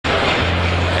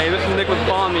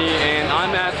on me, and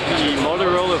I'm at the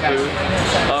Motorola booth.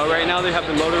 Right now they have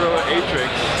the Motorola Atrix,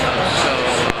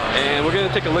 and we're going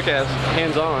to take a look at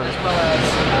hands-on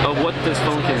of what this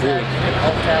phone can do.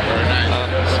 Very nice.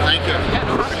 Thank you.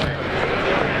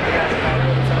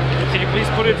 Can you please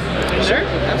put it in there?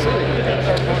 Absolutely.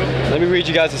 Let me read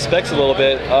you guys the specs a little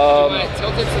bit.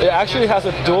 It actually has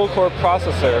a dual-core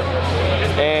processor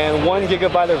and 1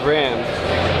 GB of RAM.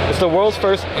 It's the world's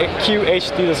first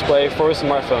QHD display for a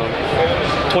smartphone.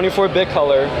 24-bit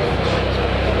color,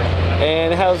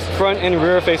 and it has front and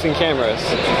rear-facing cameras.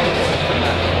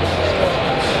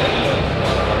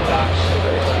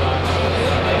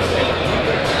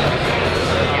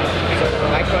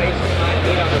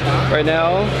 Right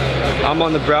now, I'm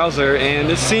on the browser, and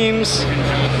it seems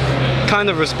kind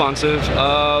of responsive.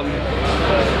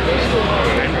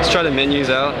 Let's try the menus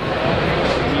out.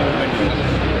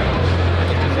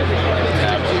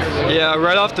 Yeah,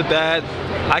 right off the bat,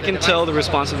 I can tell the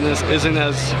responsiveness isn't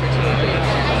as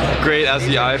great as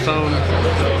the iPhone.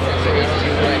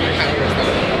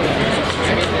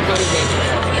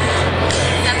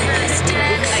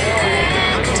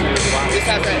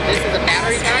 This is a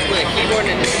battery pack with a keyboard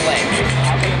and a display.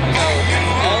 So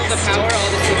all of the power, all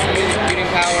the CPU computing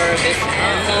power, this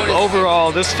phone is...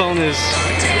 Overall, this phone is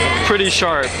pretty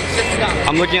sharp.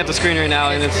 I'm looking at the screen right now,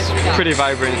 and it's pretty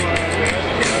vibrant.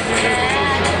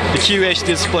 The QHD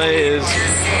display is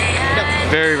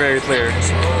very, very clear.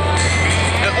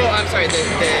 Oh, I'm sorry, the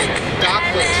dock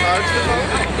will charge the phone.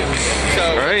 So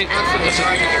alright. Constantly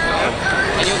charging your phone.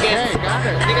 And you'll get...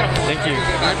 Thank you.